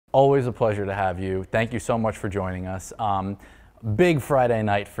Always a pleasure to have you. Thank you so much for joining us. Big Friday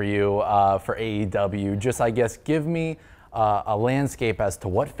night for you for AEW. Just, I guess, give me a landscape as to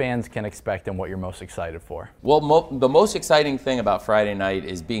what fans can expect and what you're most excited for. Well, the most exciting thing about Friday night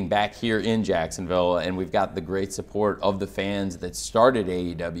is being back here in Jacksonville, and we've got the great support of the fans that started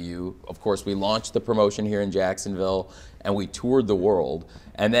AEW. Of course, we launched the promotion here in Jacksonville, and we toured the world.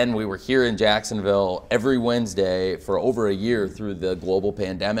 And then we were here in Jacksonville every Wednesday for over a year through the global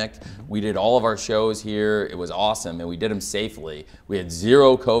pandemic. We did all of our shows here. It was awesome, and we did them safely. We had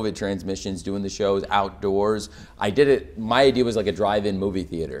 0 COVID transmissions doing the shows outdoors. I did it, my idea was like a drive-in movie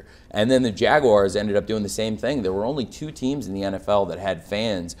theater. And then the Jaguars ended up doing the same thing. There were only 2 teams in the NFL that had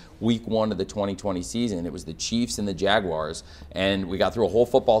fans week 1 of the 2020 season. It was the Chiefs and the Jaguars. And we got through a whole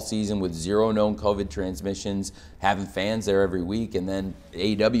football season with 0 known COVID transmissions, having fans there every week. And then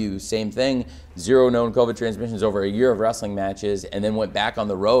AEW, same thing, 0 known COVID transmissions over a year of wrestling matches, and then went back on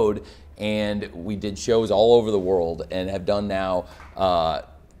the road, and we did shows all over the world and have done now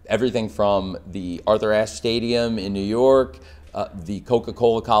everything from the Arthur Ashe Stadium in New York, the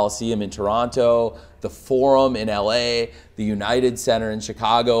Coca-Cola Coliseum in Toronto, the Forum in LA, the United Center in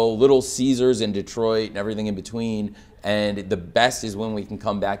Chicago, Little Caesars in Detroit, and everything in between. And the best is when we can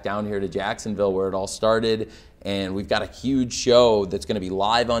come back down here to Jacksonville where it all started. And we've got a huge show that's going to be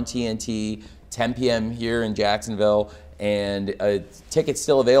live on TNT, 10 p.m. here in Jacksonville. And tickets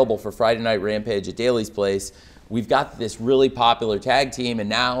still available for Friday Night Rampage at Daly's Place. We've got this really popular tag team, and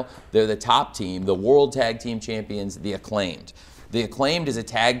now they're the top team, the World Tag Team Champions, the Acclaimed. The Acclaimed is a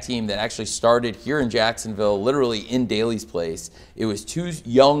tag team that actually started here in Jacksonville, literally in Daly's Place. It was 2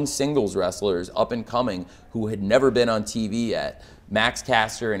 young singles wrestlers, up and coming, who had never been on TV yet, Max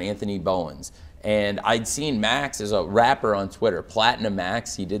Caster and Anthony Bowens. And I'd seen Max as a rapper on Twitter, Platinum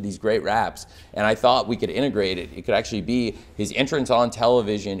Max. He did these great raps, and I thought we could integrate it. It could actually be his entrance on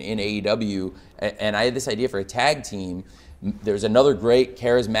television in AEW, and I had this idea for a tag team. There's another great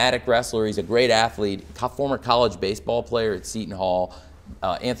charismatic wrestler. He's a great athlete, former college baseball player at Seton Hall,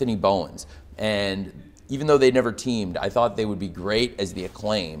 Anthony Bowens. And even though they never teamed, I thought they would be great as the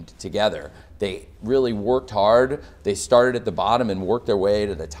Acclaimed together. They really worked hard. They started at the bottom and worked their way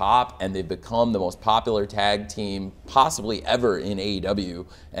to the top, and they've become the most popular tag team possibly ever in AEW,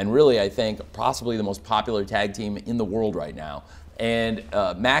 and really, I think, possibly the most popular tag team in the world right now. And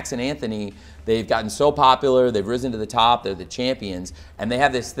Max and Anthony, they've gotten so popular, they've risen to the top, they're the champions, and they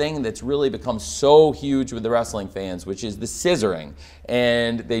have this thing that's really become so huge with the wrestling fans, which is the scissoring.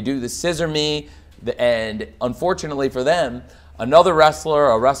 And they do the scissor me, and unfortunately for them, another wrestler,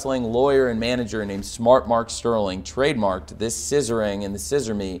 a wrestling lawyer and manager named Smart Mark Sterling, trademarked this scissoring and the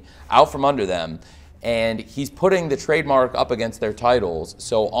scissor me out from under them. And he's putting the trademark up against their titles.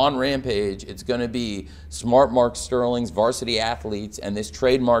 So on Rampage, it's going to be Smart Mark Sterling's Varsity Athletes and this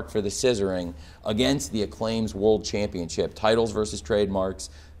trademark for the scissoring against the Acclaim's World Championship. Titles versus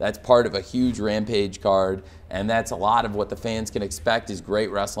trademarks. That's part of a huge Rampage card, and that's a lot of what the fans can expect is great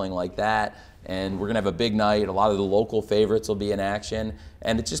wrestling like that. And we're going to have a big night. A lot of the local favorites will be in action,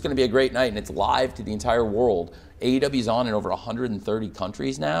 and it's just going to be a great night, and it's live to the entire world. AEW is on in over 130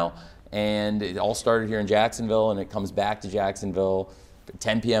 countries now, and it all started here in Jacksonville, and it comes back to Jacksonville at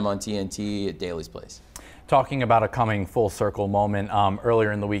 10 p.m. on TNT at Daly's Place. Talking about a coming full circle moment,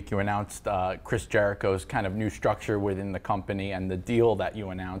 earlier in the week you announced Chris Jericho's kind of new structure within the company and the deal that you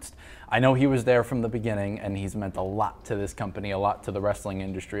announced. I know he was there from the beginning, and he's meant a lot to this company, a lot to the wrestling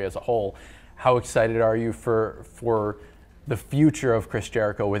industry as a whole. How excited are you for the future of Chris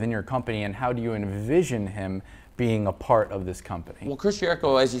Jericho within your company, and how do you envision him being a part of this company? Well, Chris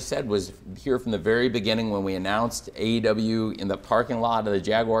Jericho, as you said, was here from the very beginning when we announced AEW in the parking lot of the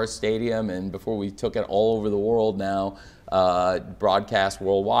Jaguars Stadium, and before we took it all over the world now, broadcast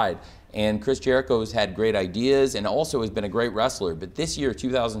worldwide. And Chris Jericho has had great ideas and also has been a great wrestler. But this year,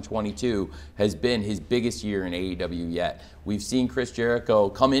 2022, has been his biggest year in AEW yet. We've seen Chris Jericho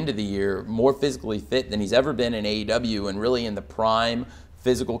come into the year more physically fit than he's ever been in AEW, and really in the prime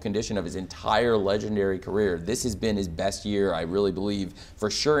physical condition of his entire legendary career. This has been his best year, I really believe,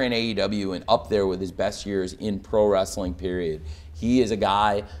 for sure in AEW, and up there with his best years in pro wrestling, period. He is a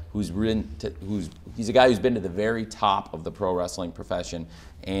guy who's been to the very top of the pro wrestling profession,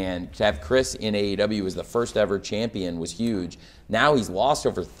 and to have Chris in AEW as the first ever champion was huge. Now he's lost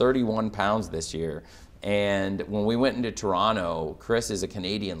over 31 pounds this year, and when we went into Toronto, Chris is a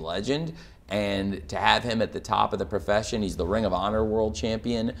Canadian legend, and to have him at the top of the profession, he's the Ring of Honor World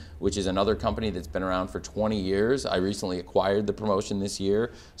Champion, which is another company that's been around for 20 years. I recently acquired the promotion this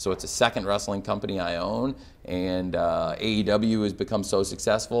year, so it's a second wrestling company I own, and AEW has become so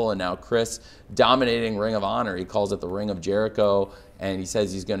successful, and now Chris dominating Ring of Honor. He calls it the Ring of Jericho, and he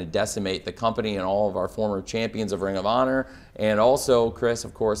says he's going to decimate the company and all of our former champions of Ring of Honor, and also Chris,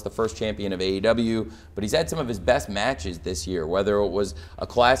 of course, the first champion of AEW, but he's had some of his best matches this year, whether it was a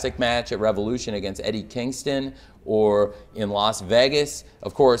classic match at Revolution against Eddie Kingston or in Las Vegas.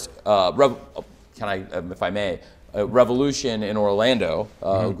 Of course, if I may, Revolution in Orlando,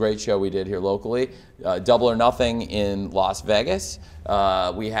 great show we did here locally. Double or Nothing in Las Vegas.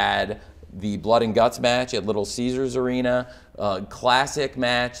 We had the Blood and Guts match at Little Caesars Arena. Classic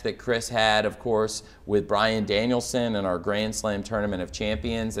match that Chris had, of course, with Bryan Danielson in our Grand Slam Tournament of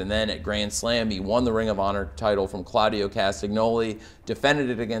Champions. And then at Grand Slam, he won the Ring of Honor title from Claudio Castagnoli, defended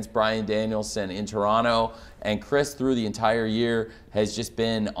it against Bryan Danielson in Toronto. And Chris, through the entire year, has just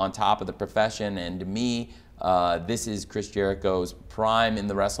been on top of the profession. And to me, this is Chris Jericho's prime in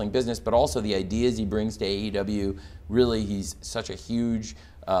the wrestling business, but also the ideas he brings to AEW. Really, he's such a huge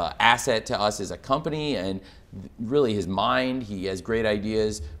asset to us as a company, and really his mind. He has great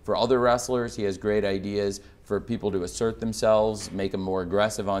ideas for other wrestlers. He has great ideas for people to assert themselves, make them more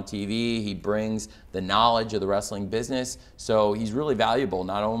aggressive on TV. He brings the knowledge of the wrestling business. So he's really valuable,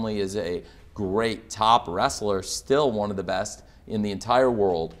 not only as a great top wrestler, still one of the best in the entire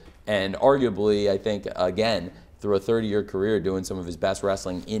world, and arguably, I think, again, through a 30-year career doing some of his best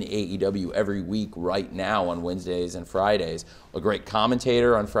wrestling in AEW every week right now on Wednesdays and Fridays. A great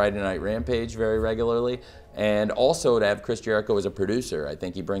commentator on Friday Night Rampage very regularly. And also to have Chris Jericho as a producer. I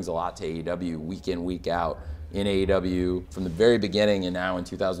think he brings a lot to AEW week in, week out in AEW from the very beginning and now in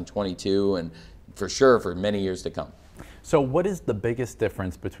 2022 and for sure for many years to come. So what is the biggest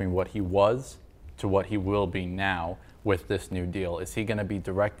difference between what he was to what he will be now with this new deal? Is he going to be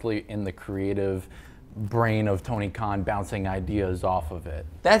directly in the creative brain of Tony Khan, bouncing ideas off of it?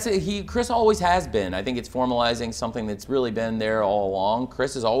 That's it. Chris always has been. I think it's formalizing something that's really been there all along.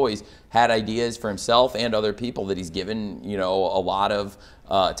 Chris has always had ideas for himself and other people that he's given, a lot of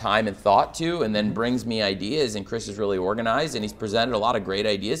time and thought to, and then brings me ideas. And Chris is really organized, and he's presented a lot of great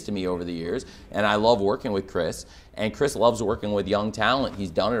ideas to me over the years. And I love working with Chris. And Chris loves working with young talent.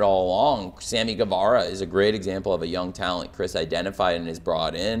 He's done it all along. Sammy Guevara is a great example of a young talent Chris identified and has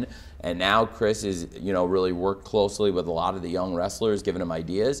brought in. And now Chris is, really worked closely with a lot of the young wrestlers, giving them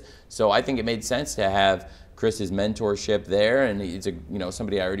ideas. So I think it made sense to have Chris's mentorship there, and he's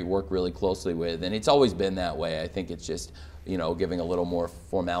somebody I already work really closely with, and it's always been that way. I think it's just giving a little more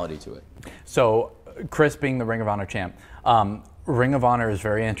formality to it. So Chris being the Ring of Honor champ, Ring of Honor is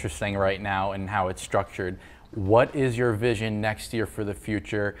very interesting right now in how it's structured. What is your vision next year for the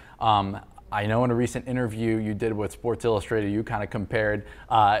future? I know in a recent interview you did with Sports Illustrated, you kind of compared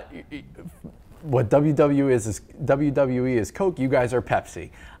what WWE is Coke, you guys are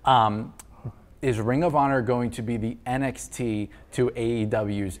Pepsi. Is Ring of Honor going to be the NXT to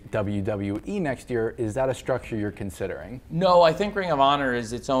AEW's WWE next year? Is that a structure you're considering? No, I think Ring of Honor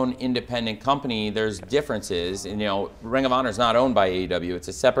is its own independent company. There's differences. And, Ring of Honor is not owned by AEW. It's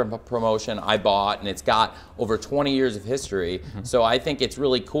a separate promotion I bought, and it's got over 20 years of history. Mm-hmm. So I think it's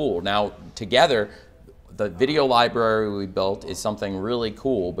really cool. Now, together, the video library we built is something really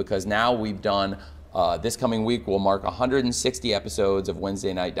cool because now we've done this coming week will mark 160 episodes of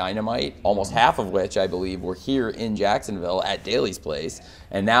Wednesday Night Dynamite, almost half of which I believe were here in Jacksonville at Daly's Place.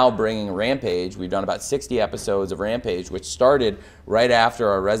 And now bringing Rampage, we've done about 60 episodes of Rampage, which started right after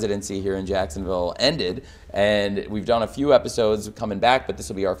our residency here in Jacksonville ended. And we've done a few episodes coming back, but this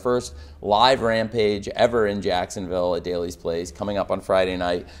will be our first live Rampage ever in Jacksonville at Daly's Place, coming up on Friday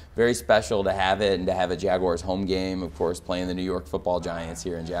night. Very special to have it and to have a Jaguars home game, of course, playing the New York Football Giants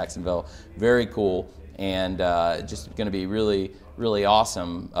here in Jacksonville. Very cool, and just going to be really, really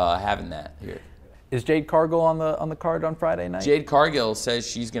awesome having that here. Is Jade Cargill on the card on Friday night? Jade Cargill says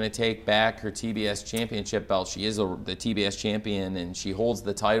she's going to take back her TBS championship belt. She is the TBS champion, and she holds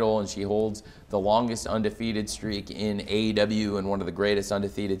the title, and she holds the longest undefeated streak in AEW and one of the greatest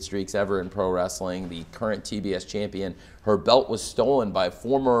undefeated streaks ever in pro wrestling, the current TBS champion. Her belt was stolen by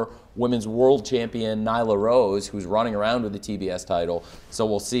former women's world champion Nyla Rose, who's running around with the TBS title. So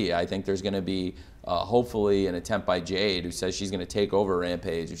we'll see. I think there's going to be hopefully an attempt by Jade, who says she's going to take over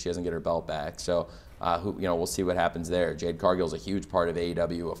Rampage if she doesn't get her belt back. So we'll see what happens there. Jade Cargill's a huge part of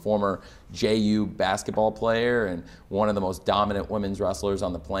AEW, a former JU basketball player and one of the most dominant women's wrestlers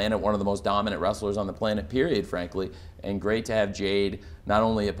on the planet, one of the most dominant wrestlers on the planet, period, frankly. And great to have Jade not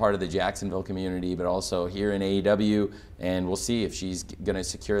only a part of the Jacksonville community, but also here in AEW. And we'll see if she's going to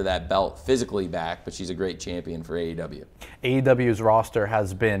secure that belt physically back, but she's a great champion for AEW. AEW's roster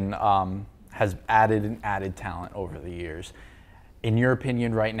has been has added and added talent over the years. In your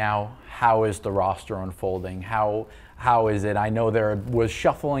opinion right now, how is the roster unfolding? How is it? I know there was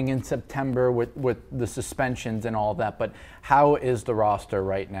shuffling in September with the suspensions and all that, but how is the roster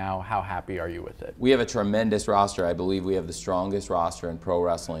right now? How happy are you with it? We have a tremendous roster. I believe we have the strongest roster in pro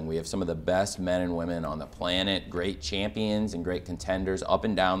wrestling. We have some of the best men and women on the planet, great champions and great contenders up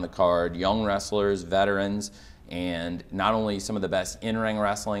and down the card, young wrestlers, veterans, and not only some of the best in-ring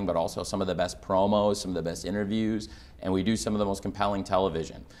wrestling, but also some of the best promos, some of the best interviews, and we do some of the most compelling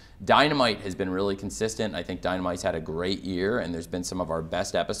television. Dynamite has been really consistent. I think Dynamite's had a great year, and there's been some of our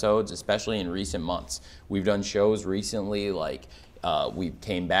best episodes, especially in recent months. We've done shows recently like we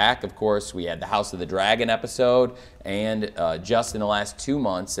came back, of course, we had the House of the Dragon episode, and just in the last 2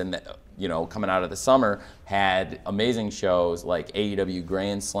 months, and you know, coming out of the summer, had amazing shows like AEW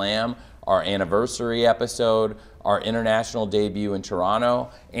Grand Slam, our anniversary episode, our international debut in Toronto,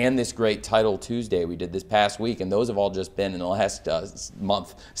 and this great Title Tuesday we did this past week, and those have all just been in the last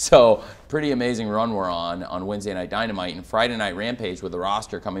month. So pretty amazing run we're on Wednesday Night Dynamite. And Friday Night Rampage, with the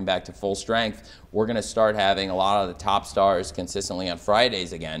roster coming back to full strength, we're going to start having a lot of the top stars consistently on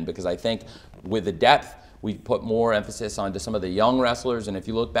Fridays again, because I think with the depth, we put more emphasis onto some of the young wrestlers. And if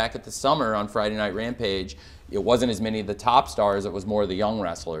you look back at the summer on Friday Night Rampage, it wasn't as many of the top stars, it was more of the young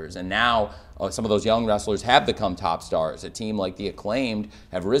wrestlers. And now some of those young wrestlers have become top stars. A team like the Acclaimed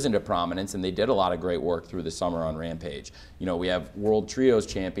have risen to prominence, and they did a lot of great work through the summer on Rampage. You know, we have World Trios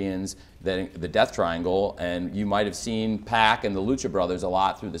champions, the Death Triangle, and you might have seen Pac and the Lucha Brothers a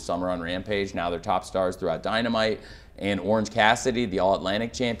lot through the summer on Rampage. Now they're top stars throughout Dynamite. And Orange Cassidy, the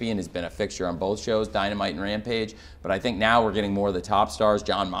All-Atlantic champion, has been a fixture on both shows, Dynamite and Rampage. But I think now we're getting more of the top stars.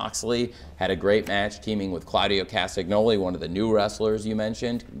 Jon Moxley had a great match teaming with Claudio Castagnoli, one of the new wrestlers you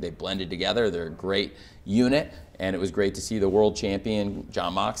mentioned. They blended together. They're a great unit. And it was great to see the world champion,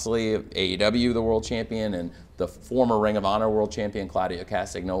 Jon Moxley, AEW, the world champion, and the former Ring of Honor world champion, Claudio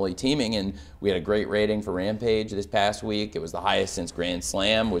Castagnoli, teaming. And we had a great rating for Rampage this past week. It was the highest since Grand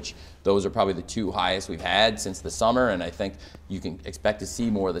Slam, which those are probably the two highest we've had since the summer. And I think you can expect to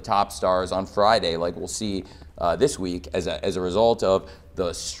see more of the top stars on Friday, like we'll see this week, as a result of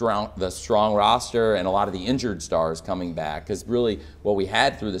the strong roster and a lot of the injured stars coming back. Because really what we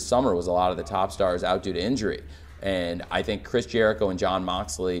had through the summer was a lot of the top stars out due to injury. And I think Chris Jericho and Jon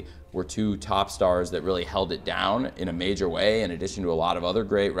Moxley were two top stars that really held it down in a major way, in addition to a lot of other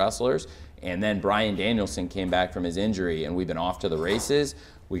great wrestlers. And then Bryan Danielson came back from his injury, and we've been off to the races.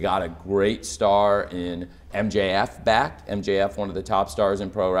 We got a great star in MJF back. MJF, one of the top stars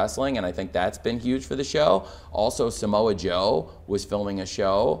in pro wrestling, and I think that's been huge for the show. Also, Samoa Joe was filming a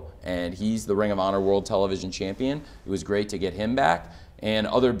show, and he's the Ring of Honor World Television Champion. It was great to get him back. And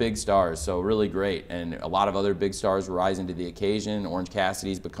other big stars, so really great. And a lot of other big stars rising to the occasion. Orange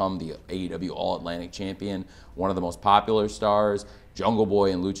Cassidy's become the AEW All-Atlantic Champion, one of the most popular stars. Jungle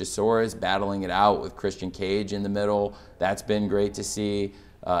Boy and Luchasaurus battling it out with Christian Cage in the middle. That's been great to see.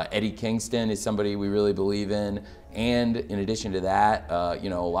 Eddie Kingston is somebody we really believe in. And in addition to that,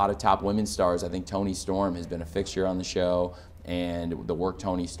 you know, a lot of top women's stars. I think Toni Storm has been a fixture on the show, and the work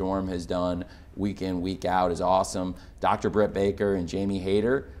Toni Storm has done week in, week out is awesome. Dr. Britt Baker and Jamie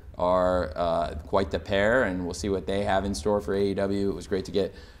Hayter are quite the pair, and we'll see what they have in store for AEW. It was great to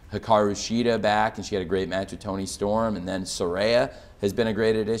get Hikaru Shida back, and she had a great match with Toni Storm. And then Saraya has been a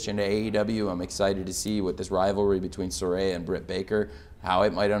great addition to AEW. I'm excited to see what this rivalry between Saraya and Britt Baker, how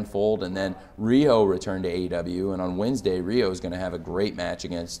it might unfold. And then Riho returned to AEW, and on Wednesday, Riho is going to have a great match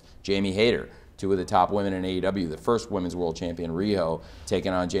against Jamie Hayter, two of the top women in AEW. The first women's world champion, Riho,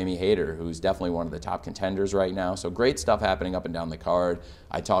 taking on Jamie Hayter, who's definitely one of the top contenders right now. So great stuff happening up and down the card.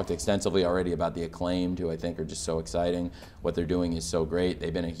 I talked extensively already about the Acclaimed, who I think are just so exciting. What they're doing is so great.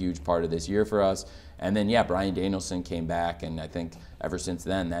 They've been a huge part of this year for us. And then, yeah, Bryan Danielson came back, and I think ever since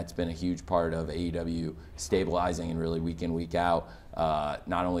then, that's been a huge part of AEW stabilizing and really week in, week out.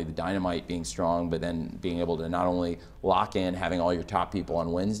 Not only the Dynamite being strong, but then being able to not only lock in having all your top people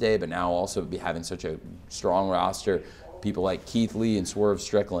on Wednesday, but now also be having such a strong roster. People like Keith Lee and Swerve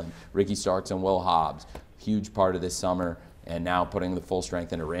Strickland, Ricky Starks and Will Hobbs, huge part of this summer, and now putting the full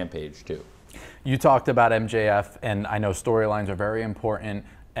strength into Rampage too. You talked about MJF, and I know storylines are very important,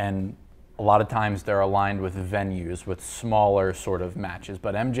 and a lot of times they're aligned with venues, with smaller sort of matches.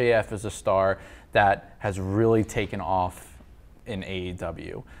 But MJF is a star that has really taken off in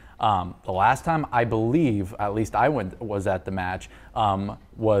AEW. The last time I believe, at least I was at the match,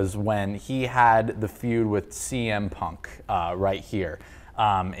 was when he had the feud with CM Punk right here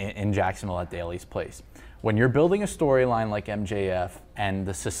in Jacksonville at Daly's Place. When you're building a storyline like MJF and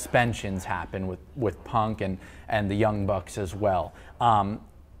the suspensions happen with Punk and the Young Bucks as well,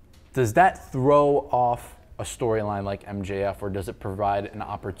 does that throw off a storyline like MJF, or does it provide an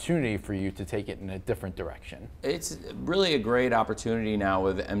opportunity for you to take it in a different direction? It's really a great opportunity now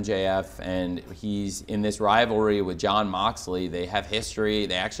with MJF, and he's in this rivalry with Jon Moxley. They have history.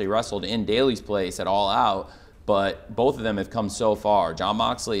 They actually wrestled in Daly's place at All Out, but both of them have come so far. Jon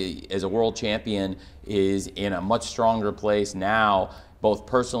Moxley, as a world champion, is in a much stronger place now, both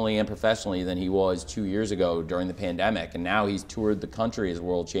personally and professionally, than he was 2 years ago during the pandemic. And now he's toured the country as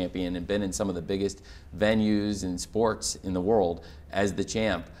world champion and been in some of the biggest venues and sports in the world as the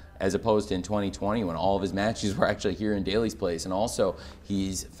champ, as opposed to in 2020 when all of his matches were actually here in Daly's place. And also,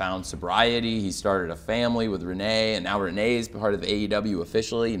 he's found sobriety. He started a family with Renee, and now Renee is part of AEW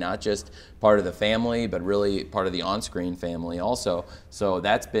officially, not just part of the family, but really part of the on-screen family also. So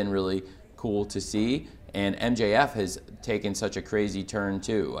that's been really cool to see. And MJF has taken such a crazy turn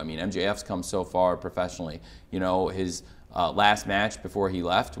too. I mean, MJF's come so far professionally. You know, his last match before he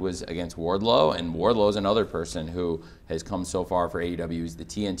left was against Wardlow, and Wardlow's another person who has come so far for AEW. He's the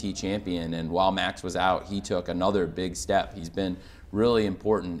TNT champion, and while Max was out, he took another big step. He's been really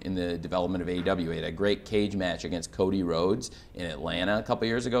important in the development of AEW. He had a great cage match against Cody Rhodes in Atlanta a couple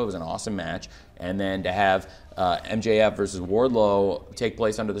years ago. It was an awesome match. And then to have MJF versus Wardlow take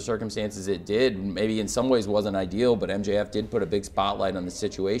place under the circumstances it did, maybe in some ways wasn't ideal, but MJF did put a big spotlight on the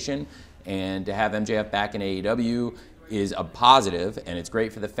situation. And to have MJF back in AEW is a positive, and it's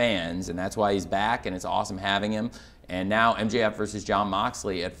great for the fans, and that's why he's back, and it's awesome having him. And now MJF versus Jon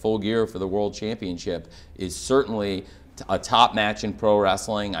Moxley at Full Gear for the World Championship is certainly a top match in pro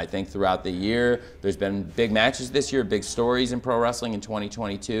wrestling. I think throughout the year, there's been big matches this year, big stories in pro wrestling in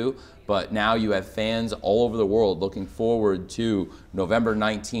 2022, but now you have fans all over the world looking forward to November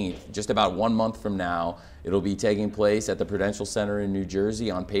 19th, just about 1 month from now. It'll be taking place at the Prudential Center in New Jersey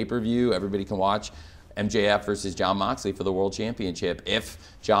on pay-per-view. Everybody can watch MJF versus Jon Moxley for the World Championship. If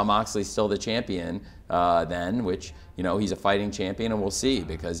Jon Moxley's still the champion then, which, you know, he's a fighting champion, and we'll see,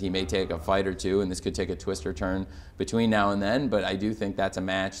 because he may take a fight or two, and this could take a twist or turn between now and then, but I do think that's a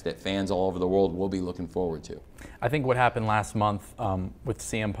match that fans all over the world will be looking forward to. I think what happened last month with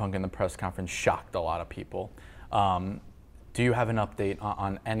CM Punk in the press conference shocked a lot of people. Do you have an update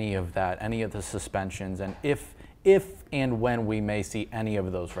on any of that, any of the suspensions, and if and when we may see any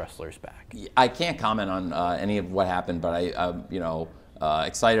of those wrestlers back? I can't comment on any of what happened, but I'm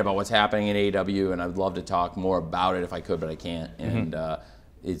excited about what's happening in AEW, and I'd love to talk more about it if I could, but I can't. And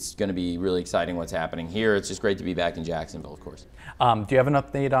it's going to be really exciting what's happening here. It's just great to be back in Jacksonville, of course. Do you have an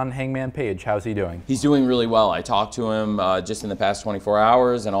update on Hangman Page? How's he doing? He's doing really well. I talked to him just in the past 24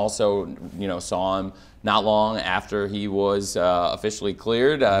 hours, and also, saw him not long after he was officially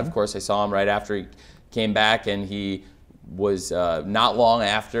cleared. Of course, I saw him right after he came back, and he was not long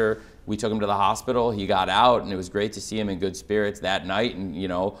after we took him to the hospital. He got out, and it was great to see him in good spirits that night. And,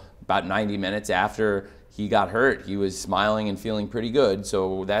 about 90 minutes after he got hurt, he was smiling and feeling pretty good.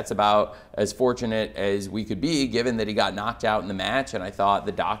 So that's about as fortunate as we could be, given that he got knocked out in the match. And I thought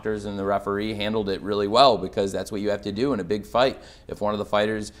the doctors and the referee handled it really well, because that's what you have to do in a big fight. If one of the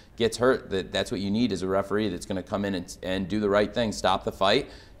fighters gets hurt, that's what you need as a referee that's going to come in and do the right thing, stop the fight.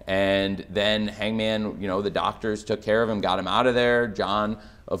 And then Hangman, the doctors took care of him, got him out of there. John,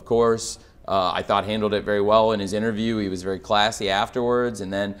 of course, I thought handled it very well in his interview. He was very classy afterwards.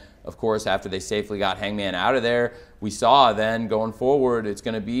 And then, of course, after they safely got Hangman out of there, we saw then going forward, it's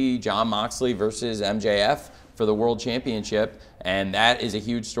going to be Jon Moxley versus MJF for the World Championship. And that is a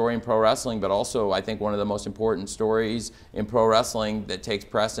huge story in pro wrestling, but also I think one of the most important stories in pro wrestling that takes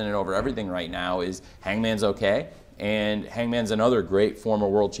precedent over everything right now is Hangman's okay. And Hangman's another great former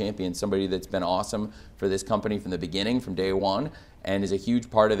world champion, somebody that's been awesome for this company from the beginning, from day one, and is a huge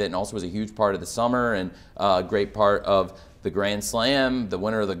part of it, and also was a huge part of the summer, and a great part of the Grand Slam, the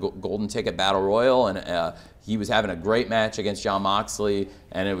winner of the Golden Ticket Battle Royal, and he was having a great match against Jon Moxley,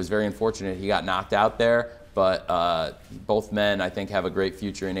 and it was very unfortunate he got knocked out there. But both men, I think, have a great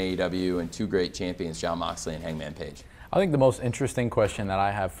future in AEW, and two great champions, Jon Moxley and Hangman Page. I think the most interesting question that I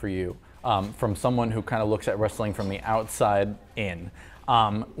have for you, from someone who kind of looks at wrestling from the outside in,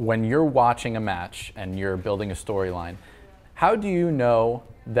 when you're watching a match and you're building a storyline, how do you know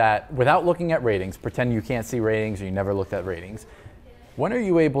that, without looking at ratings, pretend you can't see ratings or you never looked at ratings, when are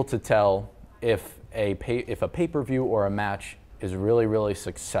you able to tell if a pay-per-view or a match is really, really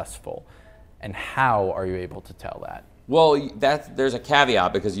successful? And how are you able to tell that? Well, there's a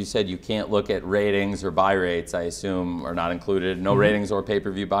caveat because you said you can't look at ratings or buy rates, I assume, are not included. No ratings or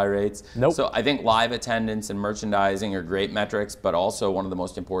pay-per-view buy rates. Nope. So I think live attendance and merchandising are great metrics, but also one of the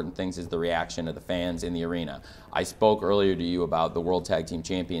most important things is the reaction of the fans in the arena. I spoke earlier to you about the World Tag Team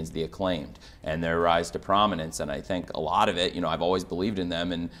Champions, the Acclaimed, and their rise to prominence. And I think a lot of it, I've always believed in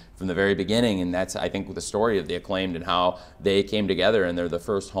them and from the very beginning. And that's, I think, the story of the Acclaimed and how they came together. And they're the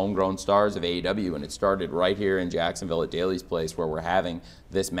first homegrown stars of AEW. And it started right here in Jacksonville at Daly's Place, where we're having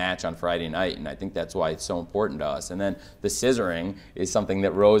this match on Friday night. And I think that's why it's so important to us. And then the scissoring is something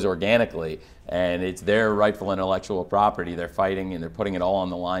that rose organically. And it's their rightful intellectual property. They're fighting and they're putting it all on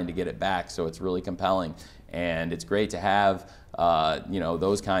the line to get it back. So it's really compelling. And it's great to have,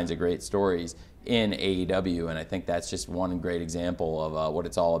 those kinds of great stories in AEW, and I think that's just one great example of what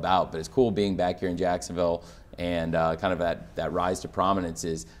it's all about. But it's cool being back here in Jacksonville, and kind of that rise to prominence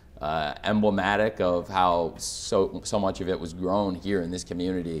is emblematic of how so much of it was grown here in this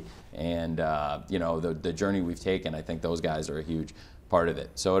community, and the journey we've taken. I think those guys are a huge part of it.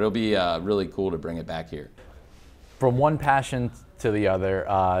 So it'll be really cool to bring it back here. From one passion to the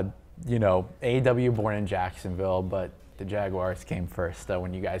other. AEW born in Jacksonville, but the Jaguars came first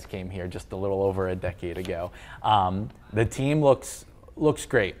when you guys came here just a little over a decade ago. The team looks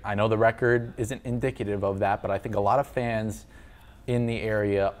great. I know the record isn't indicative of that, but I think a lot of fans in the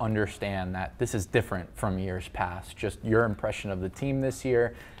area understand that this is different from years past. Just your impression of the team this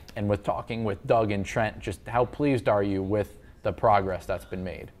year, and with talking with Doug and Trent, just how pleased are you with the progress that's been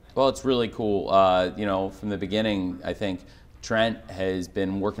made? Well, it's really cool. From the beginning, I think Trent has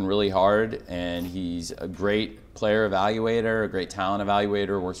been working really hard, and he's a great player evaluator, a great talent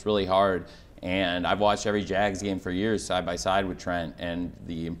evaluator, works really hard. And I've watched every Jags game for years side by side with Trent, and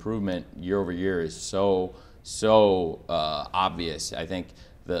the improvement year over year is so obvious. I think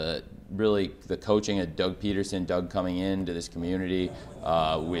the coaching of Doug Peterson, Doug coming into this community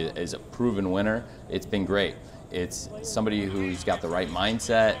as a proven winner, it's been great. It's somebody who's got the right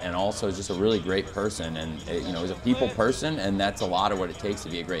mindset and also just a really great person, and is a people person, and that's a lot of what it takes to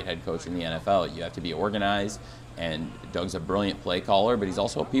be a great head coach in the NFL. You have to be organized, and Doug's a brilliant play caller, but he's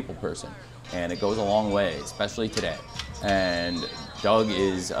also a people person, and it goes a long way, especially today. And Doug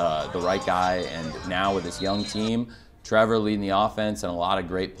is the right guy, and now with this young team, Trevor leading the offense and a lot of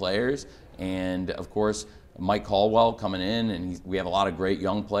great players, and of course Mike Caldwell coming in, and we have a lot of great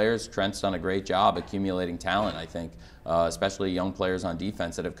young players. Trent's done a great job accumulating talent, I think, especially young players on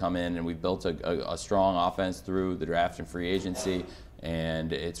defense that have come in, and we've built a strong offense through the draft and free agency,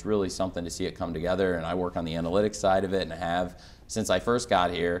 and it's really something to see it come together. And I work on the analytics side of it, and I have since I first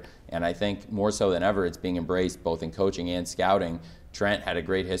got here, and I think more so than ever it's being embraced both in coaching and scouting. Trent had a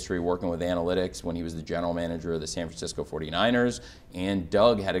great history working with analytics when he was the general manager of the San Francisco 49ers, and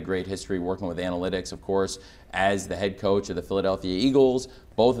Doug had a great history working with analytics, of course, as the head coach of the Philadelphia Eagles.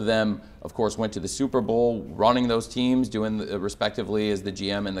 Both of them, of course, went to the Super Bowl running those teams, doing respectively as the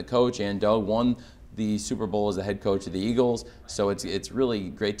GM and the coach, and Doug won the Super Bowl as the head coach of the Eagles. So it's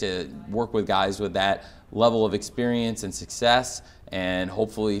really great to work with guys with that level of experience and success, and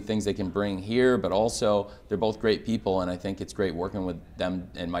hopefully things they can bring here, but also they're both great people, and I think it's great working with them.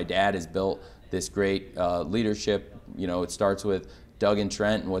 And my dad has built this great leadership. It starts with Doug and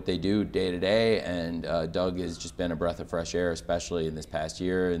Trent and what they do day to day, and Doug has just been a breath of fresh air, especially in this past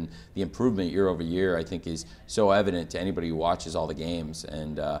year, and the improvement year over year I think is so evident to anybody who watches all the games,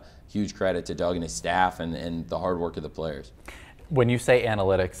 and huge credit to Doug and his staff and the hard work of the players. When you say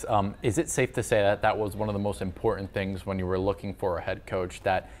analytics, is it safe to say that that was one of the most important things when you were looking for a head coach,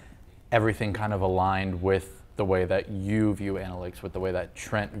 that everything kind of aligned with the way that you view analytics, with the way that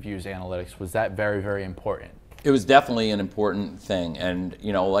Trent views analytics? Was that very, very important? It was definitely an important thing, and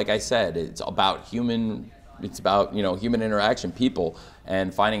like I said, it's about human interaction, people,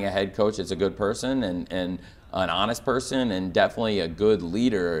 and finding a head coach that's a good person and an honest person, and definitely a good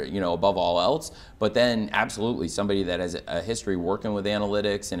leader, above all else. But then absolutely somebody that has a history working with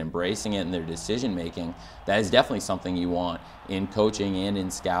analytics and embracing it in their decision making. That is definitely something you want in coaching and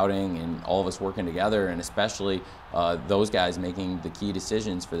in scouting, and all of us working together, and especially those guys making the key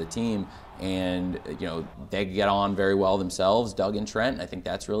decisions for the team. And they get on very well themselves, Doug and Trent. I think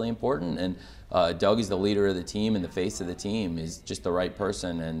that's really important. And Doug is the leader of the team and the face of the team, is just the right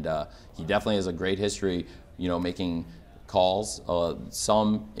person, and he definitely has a great history making calls,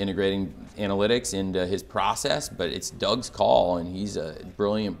 some integrating analytics into his process, but it's Doug's call, and he's a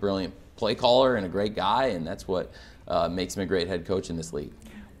brilliant play caller and a great guy, and that's what makes him a great head coach in this league.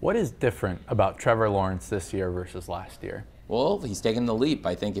 What is different about Trevor Lawrence this year versus last year? Well, he's taken the leap.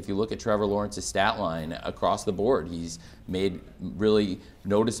 I think if you look at Trevor Lawrence's stat line across the board, he's made really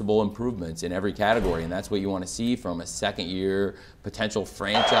noticeable improvements in every category, and that's what you want to see from a second-year potential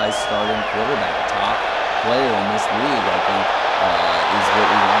franchise starting quarterback, top player in this league. I think is what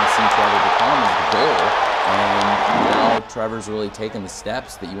we want to see Trevor become is the goal. And now Trevor's really taken the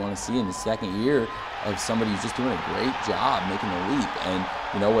steps that you want to see in the second year of somebody who's just doing a great job making the leap.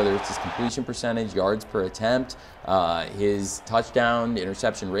 And whether it's his completion percentage, yards per attempt, his touchdown to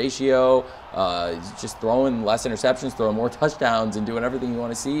interception ratio, he's just throwing less interceptions, throwing more touchdowns, and doing everything you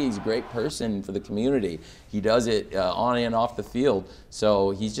want to see. He's a great person for the community. He does it on and off the field.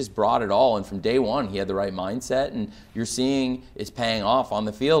 So he's just brought it all. And from day one, he had the right mindset, and you're seeing it's paying off on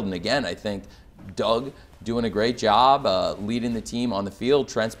the field. And again, I think Doug doing a great job leading the team on the field.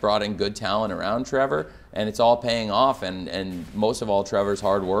 Trent's brought in good talent around Trevor, and it's all paying off. And most of all, Trevor's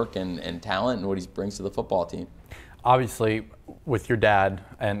hard work and talent and what he brings to the football team. Obviously, with your dad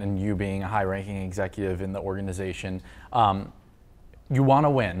and you being a high-ranking executive in the organization, you want to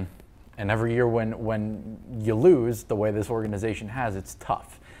win. And every year when you lose, the way this organization has, it's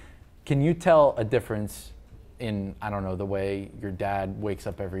tough. Can you tell a difference in, I don't know, the way your dad wakes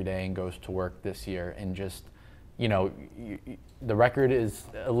up every day and goes to work this year, and just, the record is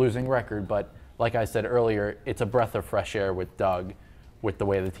a losing record, but like I said earlier, it's a breath of fresh air with Doug, with the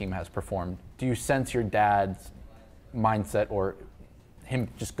way the team has performed. Do you sense your dad's mindset or him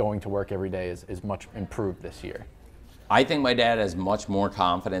just going to work every day is much improved this year? I think my dad has much more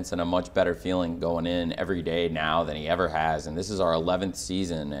confidence and a much better feeling going in every day now than he ever has. And this is our 11th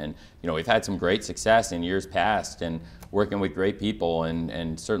season. And, we've had some great success in years past and working with great people.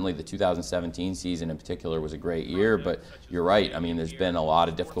 And certainly the 2017 season in particular was a great year. But you're right. I mean, there's been a lot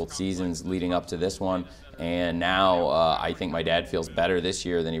of difficult seasons leading up to this one. And now I think my dad feels better this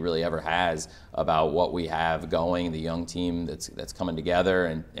year than he really ever has about what we have going, the young team that's coming together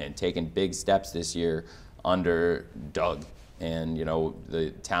and taking big steps this year under Doug, and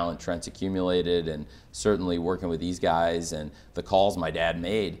the talent Trent's accumulated, and certainly working with these guys and the calls my dad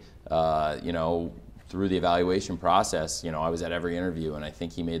made through the evaluation process. I was at every interview, and I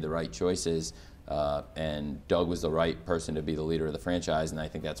think he made the right choices, and Doug was the right person to be the leader of the franchise, and I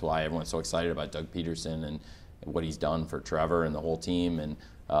think that's why everyone's so excited about Doug Peterson and what he's done for Trevor and the whole team, and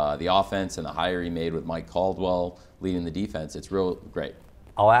the offense and the hire he made with Mike Caldwell leading the defense. It's real great.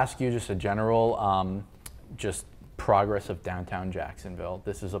 I'll ask you just a general just progress of downtown Jacksonville.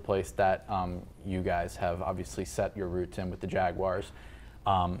 This is a place that you guys have obviously set your roots in with the Jaguars.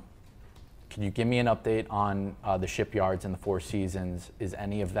 Can you give me an update on the shipyards and the Four Seasons? Is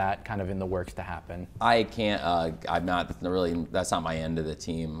any of that kind of in the works to happen? I can't, I'm not really, that's not my end of the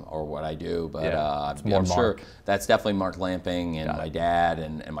team or what I do, but yeah, I'm sure that's definitely Mark Lamping and my dad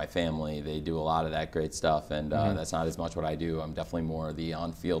and my family. They do a lot of that great stuff, and that's not as much what I do. I'm definitely more the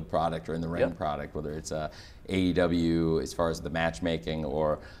on-field product or in the ring product, whether it's AEW as far as the matchmaking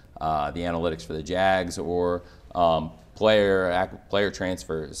or the analytics for the Jags, or player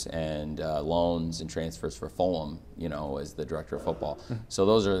transfers and loans and transfers for Fulham, as the director of football. So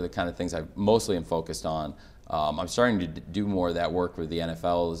those are the kind of things I mostly am focused on. I'm starting to do more of that work with the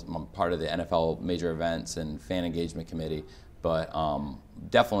NFL. I'm part of the NFL major events and fan engagement committee, but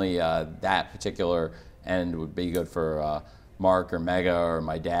definitely that particular end would be good for Mark or Mega or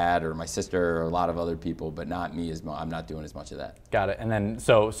my dad or my sister or a lot of other people, but not me. I'm not doing as much of that. Got it. And then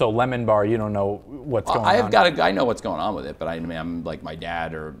so Lemon Bar, you don't know what's going on? I know what's going on with it, but I'm like my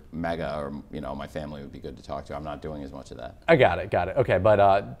dad or Mega or my family would be good to talk to. I'm not doing as much of that. I got it. Okay,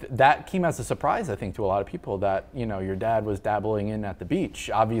 but that came as a surprise, I think, to a lot of people that your dad was dabbling in at the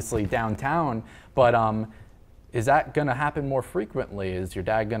beach, obviously downtown, but is that going to happen more frequently? Is your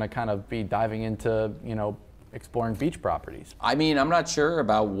dad going to kind of be diving into exploring beach properties? I mean, I'm not sure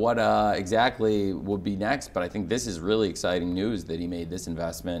about what exactly would be next, but I think this is really exciting news that he made this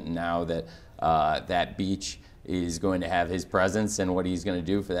investment, and now that that beach is going to have his presence and what he's going to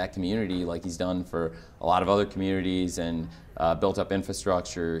do for that community, like he's done for a lot of other communities and built up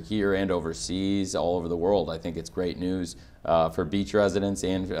infrastructure here and overseas, all over the world. I think it's great news for beach residents,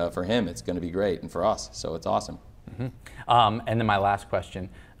 and for him, it's going to be great, and for us, so it's awesome. And then my last question.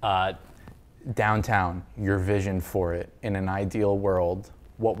 Downtown, your vision for it. In an ideal world,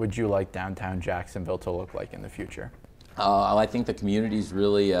 what would you like downtown Jacksonville to look like in the future? I think the community's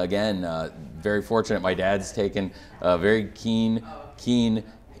really, again, very fortunate. My dad's taken a very keen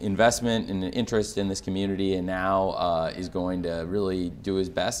investment and interest in this community, and now is going to really do his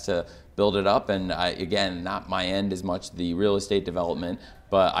best to build it up. And again, not my end as much the real estate development,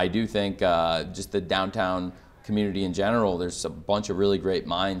 but I do think just the downtown community in general. There's a bunch of really great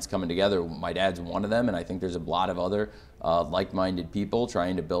minds coming together. My dad's one of them, and I think there's a lot of other like-minded people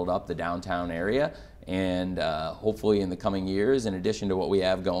trying to build up the downtown area. And hopefully in the coming years, in addition to what we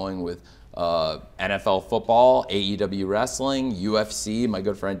have going with NFL football, AEW wrestling, UFC, my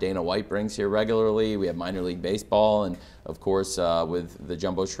good friend Dana White brings here regularly. We have minor league baseball, and of course with the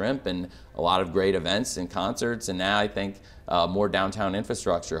Jumbo Shrimp, and a lot of great events and concerts. And now I think more downtown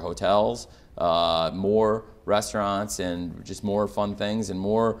infrastructure, hotels, more restaurants, and just more fun things, and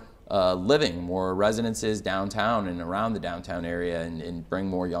more living, more residences downtown and around the downtown area, and bring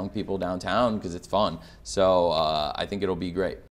more young people downtown because it's fun. So I think it'll be great.